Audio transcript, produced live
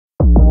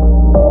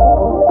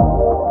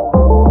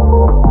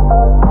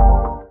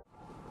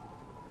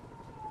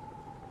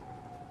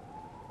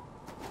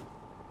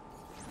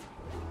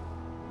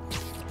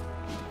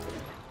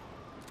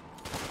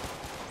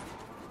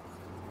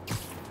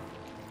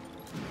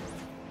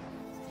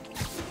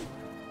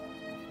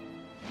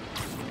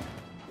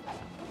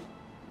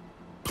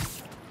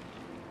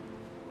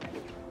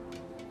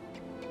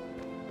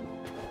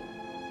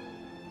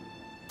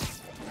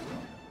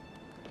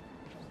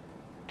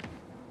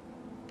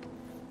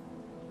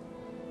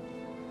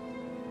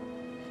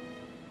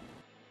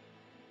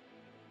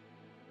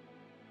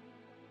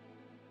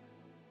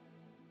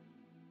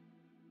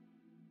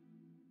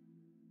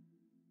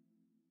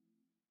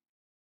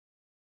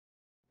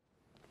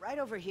right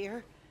over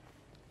here.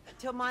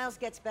 Until Miles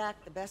gets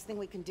back, the best thing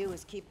we can do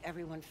is keep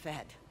everyone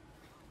fed.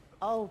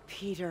 Oh,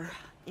 Peter,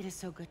 it is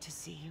so good to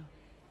see you.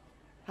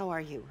 How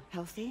are you?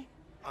 Healthy?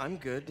 I'm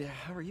good.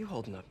 How are you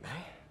holding up, May?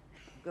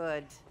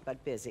 Good,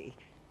 but busy.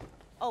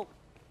 Oh,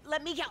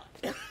 let me go.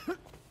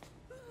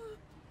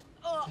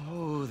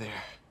 Oh,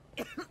 there.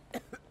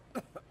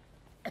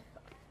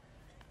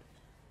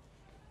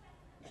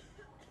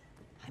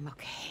 I'm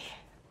okay.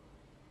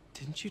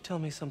 Didn't you tell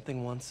me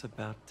something once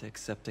about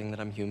accepting that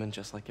I'm human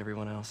just like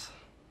everyone else?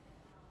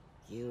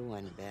 You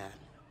and Ben.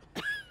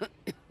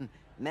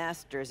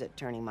 Masters at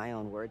turning my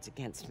own words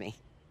against me.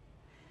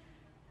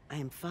 I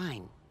am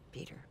fine,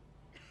 Peter.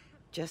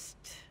 Just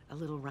a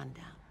little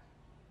rundown.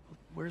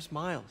 Where's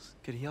Miles?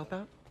 Could he help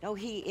out? Oh,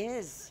 he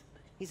is.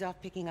 He's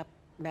off picking up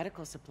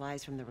medical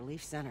supplies from the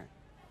relief center.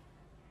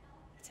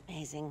 It's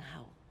amazing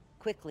how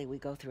quickly we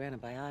go through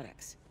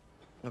antibiotics.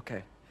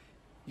 Okay.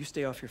 You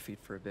stay off your feet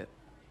for a bit.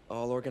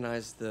 I'll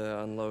organize the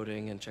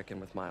unloading and check in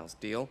with Miles.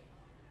 Deal?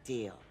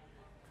 Deal.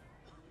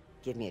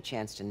 Give me a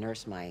chance to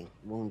nurse my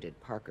wounded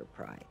Parker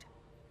pride.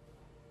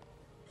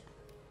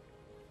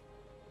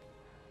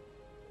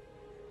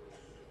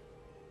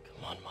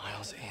 Come on,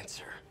 Miles,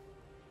 answer.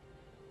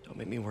 Don't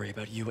make me worry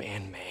about you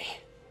and May.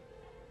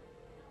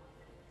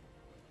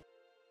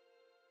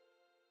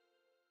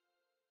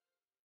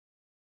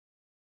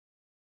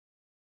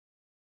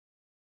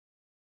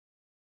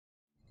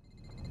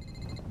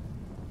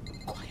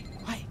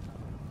 Quiet.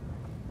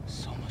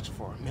 So much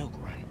for a milk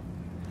run.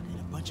 How did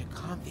a bunch of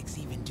convicts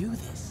even do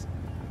this?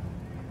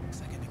 Looks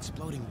like an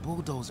exploding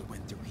bulldozer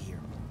went through here.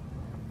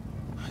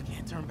 I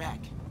can't turn back.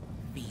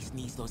 Beast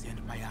needs those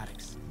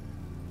antibiotics.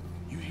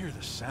 You hear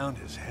the sound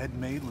his head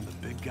made when the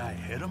big guy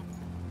hit him?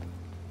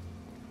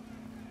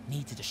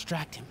 Need to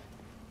distract him.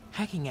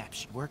 Hacking app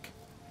should work.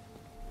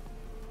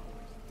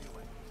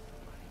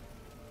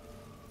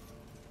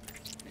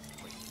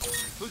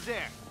 Who's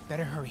there?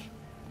 Better hurry.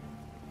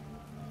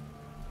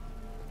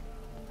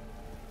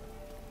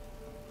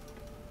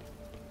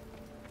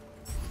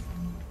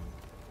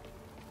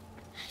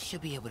 Should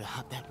be able to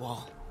hop that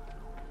wall.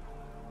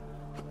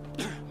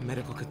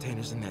 Medical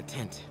containers in that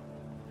tent.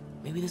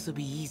 Maybe this will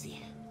be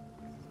easy.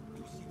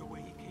 You see the way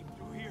he came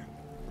through here?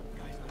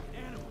 Guy's like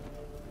an animal.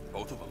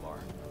 Both of them are.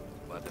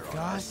 But they're on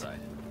our Gauze, side.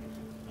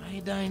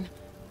 iodine,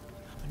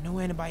 but no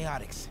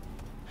antibiotics.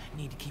 I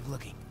need to keep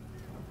looking.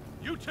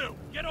 You two,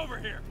 get over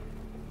here!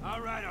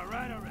 All right,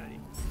 already.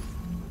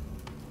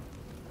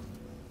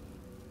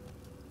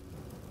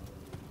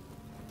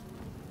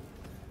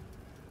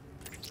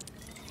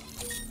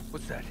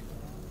 What's that?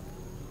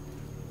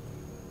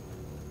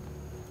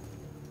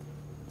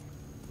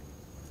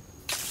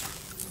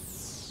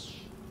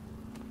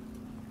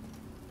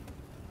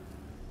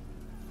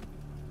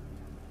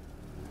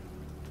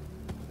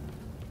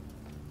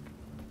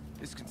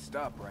 This can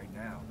stop right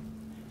now.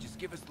 Just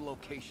give us the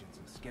locations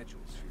and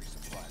schedules for your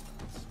supply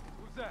lines.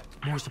 Who's that?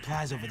 More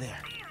supplies over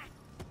there.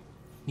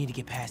 Need to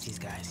get past these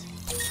guys.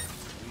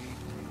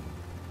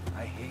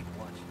 I hate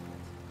watching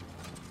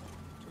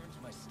it. Turns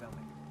my stomach.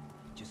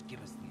 Just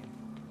give us the info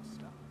and we'll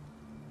stop.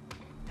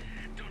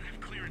 Don't have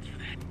clearance for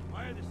that.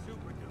 Why are the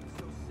super dudes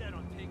so set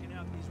on taking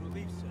out these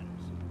relief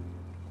centers?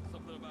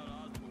 Something about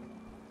Osborn.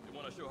 They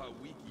want to show how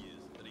weak he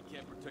is, that he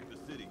can't protect the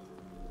city.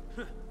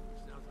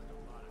 Sounds like a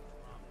lot of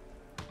drama.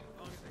 As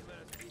long as they let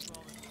us keep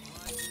all the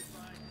supplies we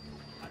find,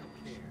 I don't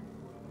care.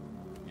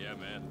 Yeah,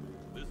 man.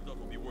 This stuff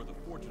will be worth a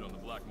fortune on the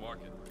black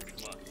market.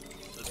 Come on,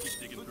 let's keep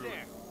digging through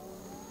it.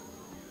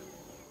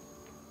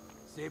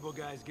 Sable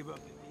guys give up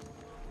the depot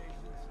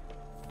locations?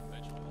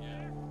 Eventually,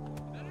 yeah.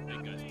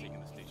 Big guy's taking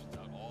the stations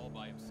out all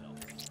by himself.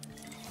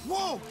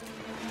 Whoa!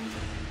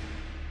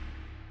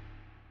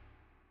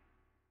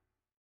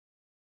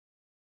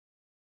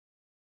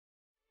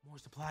 More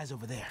supplies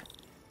over there.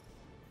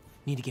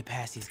 Need to get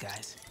past these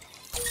guys.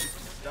 This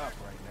can stop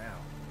right now.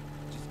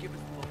 Just give us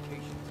the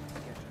locations and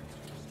schedules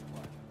for your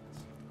supply lines.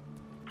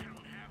 I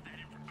don't have that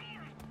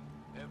information.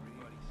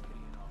 Everybody's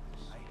staying off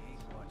this. I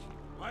hate watching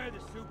it. Why are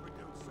the super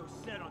dudes so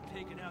set on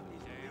taking out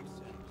these relief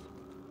centers?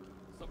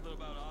 Something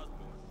about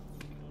Osborn.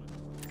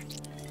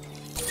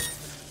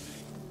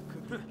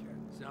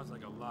 Sounds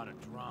like a lot of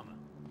drama.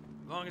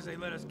 As long as they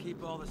let us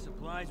keep all the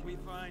supplies we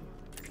find,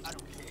 I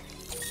don't care.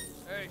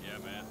 Hey! Yeah,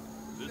 man.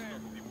 This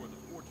stuff will be worth a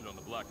fortune on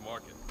the black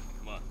market.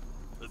 Come on,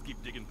 let's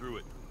keep digging through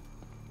it.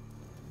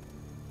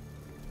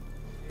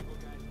 Sable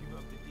guys give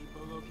up the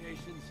depot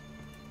locations?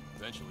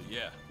 Eventually,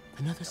 yeah.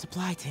 Another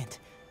supply tent.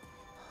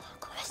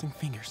 Crossing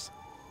fingers.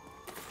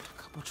 A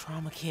couple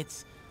trauma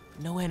kits,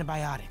 no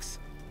antibiotics.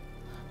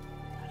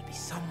 Gotta be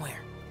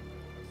somewhere.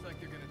 Looks like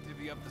they're gonna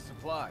divvy up the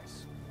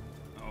supplies.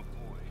 Oh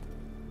boy.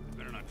 They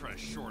better not try to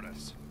short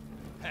us.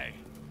 Hey,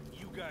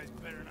 you guys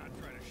better not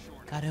try to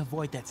short us. Gotta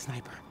avoid that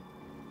sniper.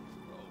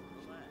 Oh,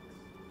 relax.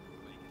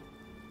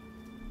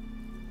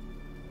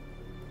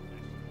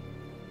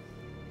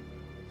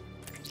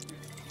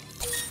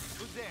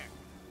 Who's there?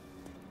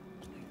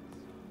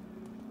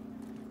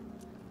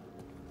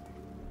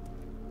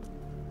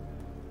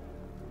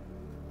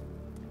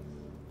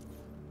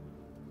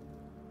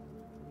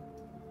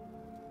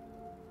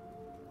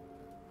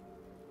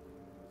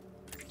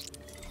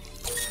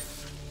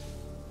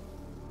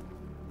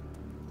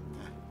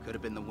 Could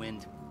have been the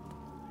wind.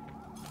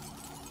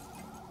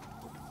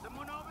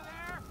 Someone over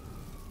there?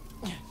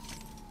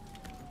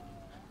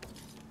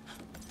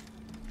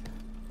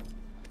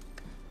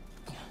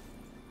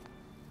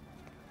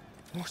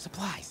 More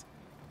supplies.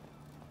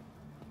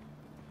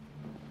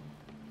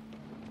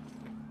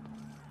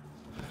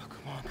 Oh,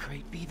 come on,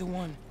 Crate, be the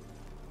one.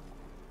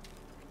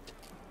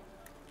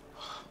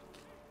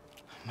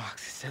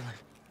 Amoxicillin.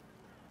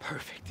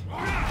 Perfect.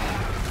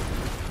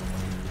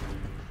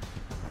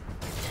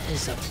 That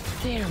is a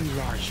very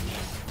large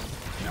man.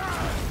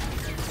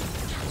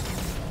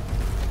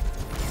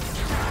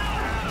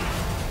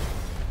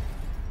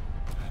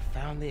 I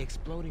found the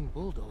exploding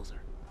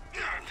bulldozer.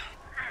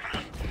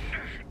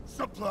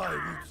 Supply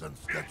routes and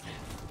schedules.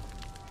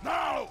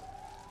 Now!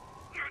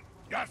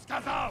 Gas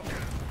out!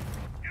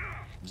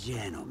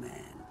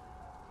 Gentlemen,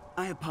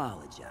 I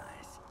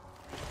apologize.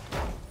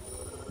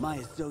 My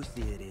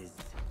associate is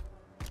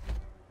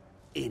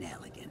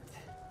inelegant.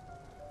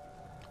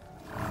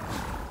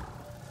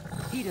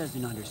 He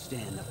doesn't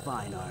understand the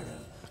fine art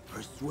of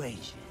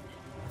persuasion.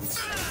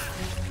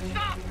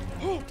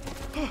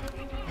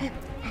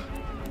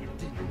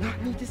 Did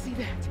not need to see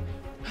that.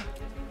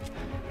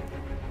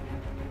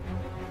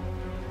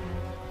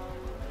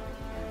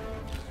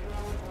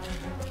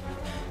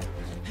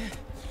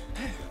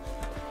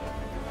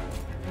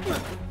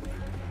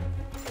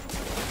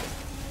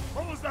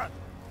 What was that?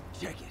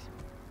 Check it.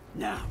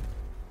 Now.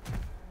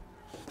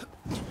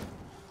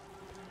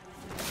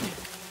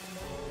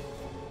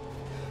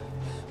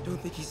 Don't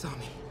think he saw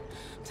me.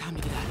 Time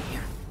to get out of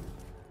here.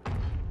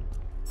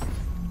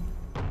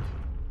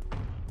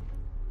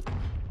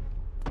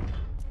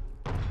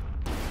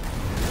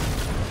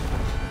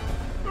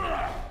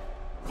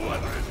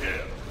 Whoever is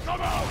here,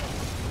 come out!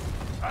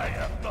 I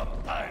have no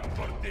time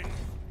for this.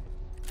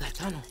 That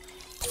tunnel.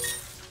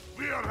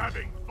 We are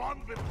having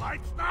fun with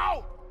lights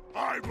now?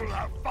 I will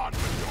have fun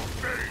with your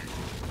face!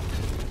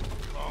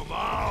 Come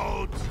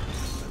out!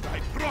 And I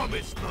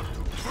promise not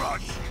to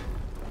crush you!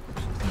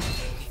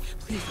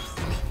 Please don't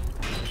see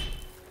me.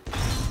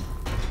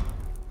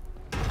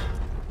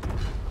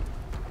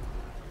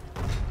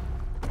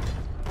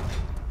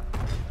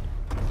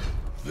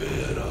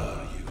 Where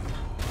are you?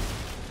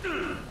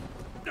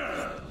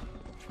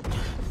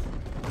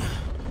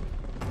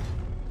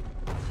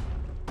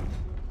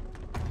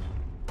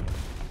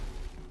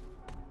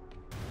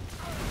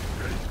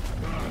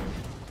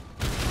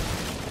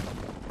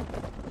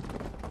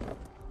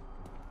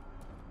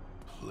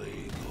 Play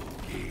no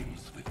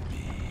games with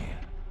me.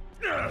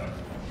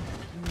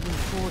 Moving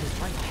forward is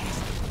right past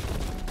me.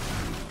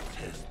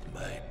 Test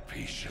my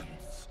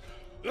patience.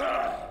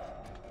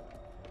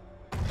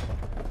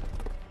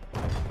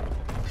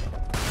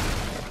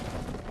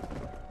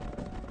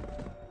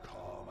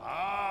 Come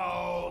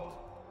out!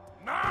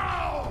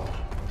 Now!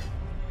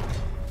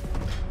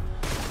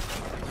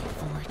 Wait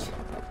for it.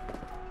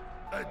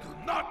 I do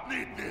not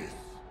need this!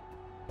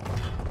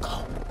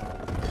 Go.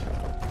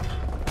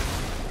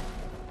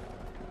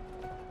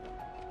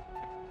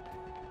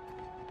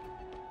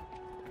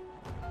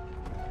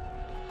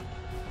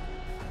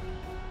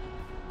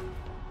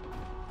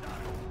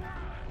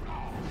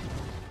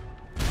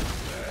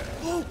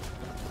 Oh!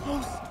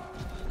 Close!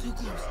 Too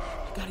close.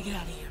 Gotta get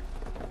out of here.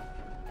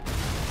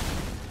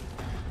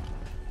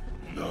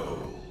 No!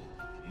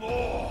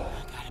 More! I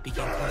gotta be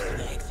getting close to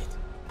the exit.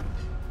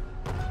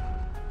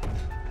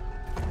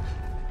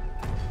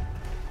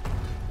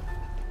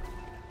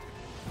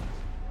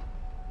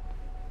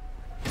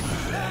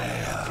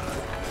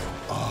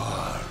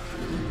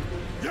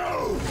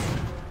 You!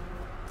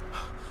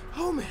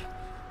 Oh man.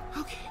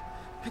 Okay.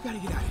 I gotta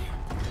get out of here.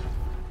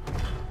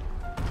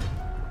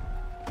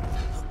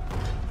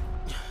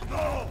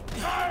 No!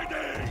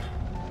 Hiding!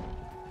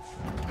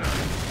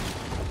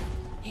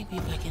 Maybe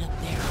if I get up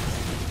there.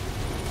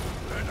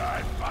 When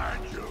I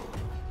find you,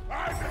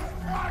 I will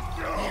crush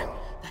you! There.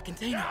 That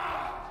container.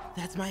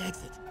 That's my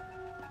exit.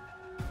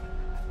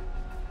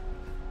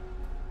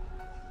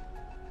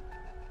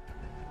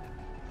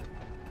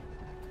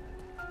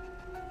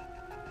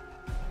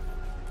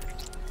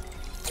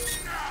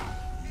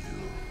 You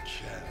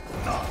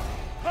cannot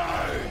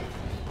hide!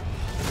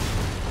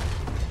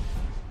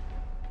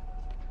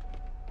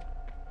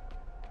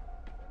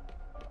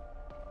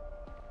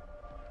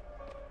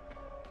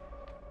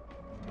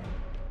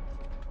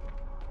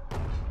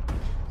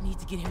 Need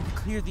to get him to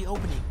clear the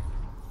opening.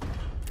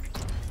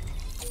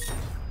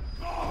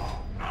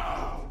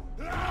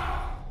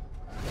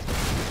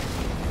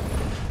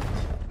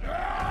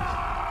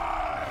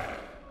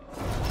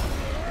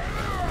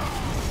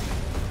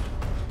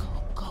 Go,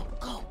 go,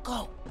 go,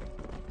 go.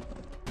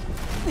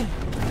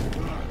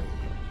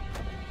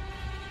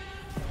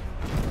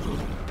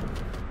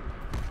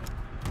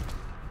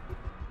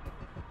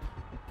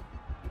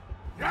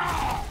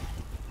 Yeah!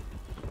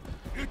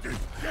 It is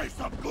case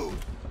of goose!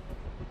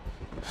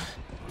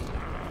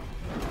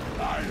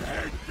 I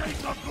hate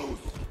case of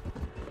goose!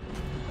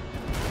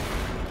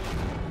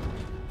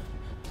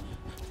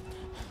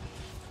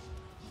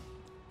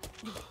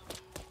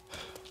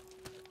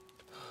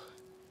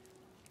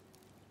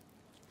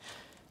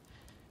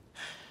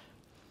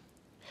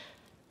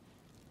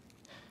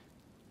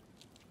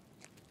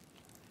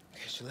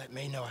 should let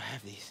May know I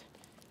have these.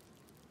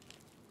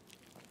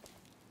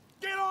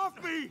 Get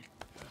off me!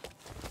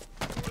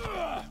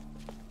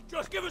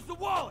 Just give us the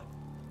wallet!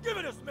 Give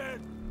it us,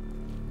 man!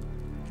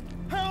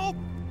 Help!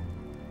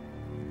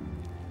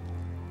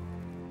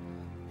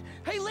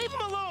 Hey, leave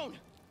him alone!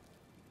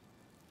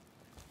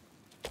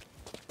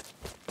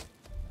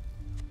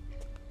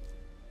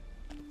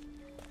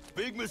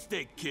 Big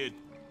mistake, kid.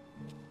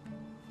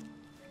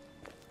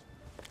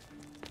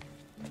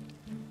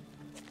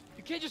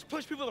 You can't just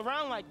push people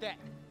around like that.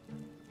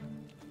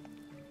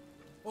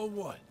 Or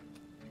what?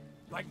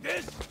 Like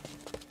this?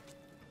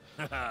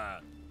 Haha,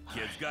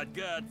 kid's got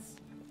guts.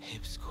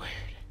 Hip squared.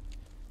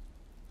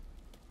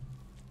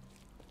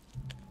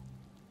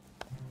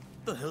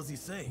 What the hell's he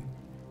saying?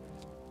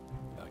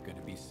 Not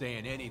gonna be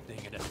saying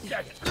anything in a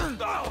second.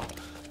 Oh!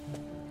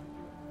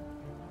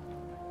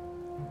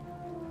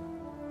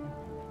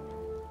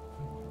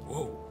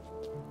 Whoa.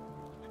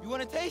 You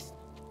want a taste?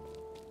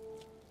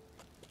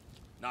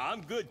 Nah,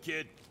 I'm good,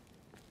 kid.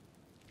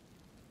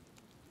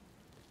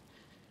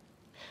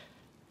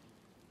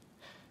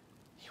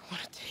 You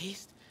want a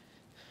taste?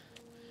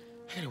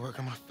 I gotta work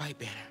on my fight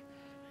banner.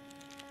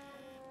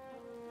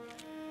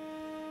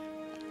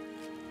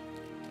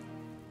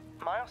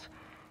 Miles?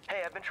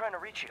 Hey, I've been trying to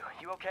reach you.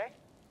 You okay?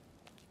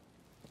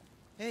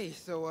 Hey,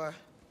 so,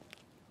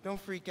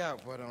 don't freak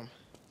out, but, I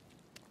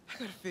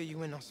gotta fill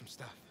you in on some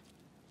stuff.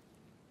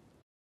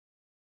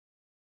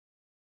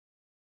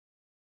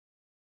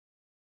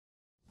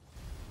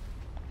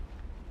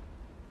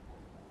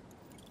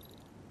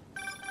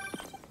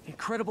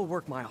 Incredible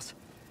work, Miles.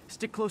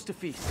 Stick close to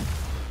Feast.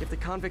 If the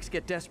convicts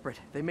get desperate,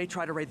 they may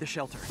try to raid the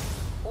shelter.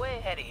 Way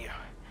ahead of you.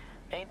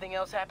 Anything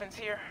else happens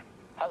here,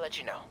 I'll let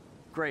you know.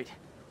 Great.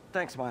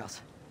 Thanks,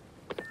 Miles.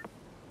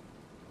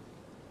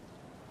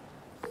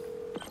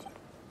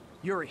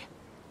 Yuri,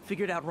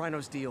 figured out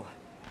Rhino's deal.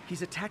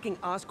 He's attacking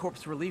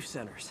Oscorp's relief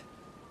centers.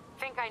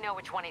 Think I know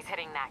which one he's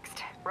hitting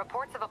next.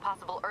 Reports of a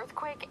possible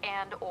earthquake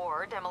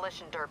and/or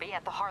demolition derby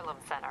at the Harlem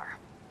Center.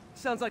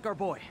 Sounds like our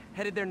boy.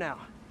 Headed there now.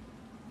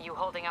 You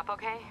holding up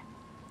okay?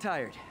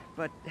 Tired,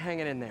 but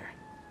hanging in there.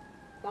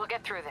 We'll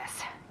get through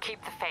this.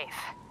 Keep the faith.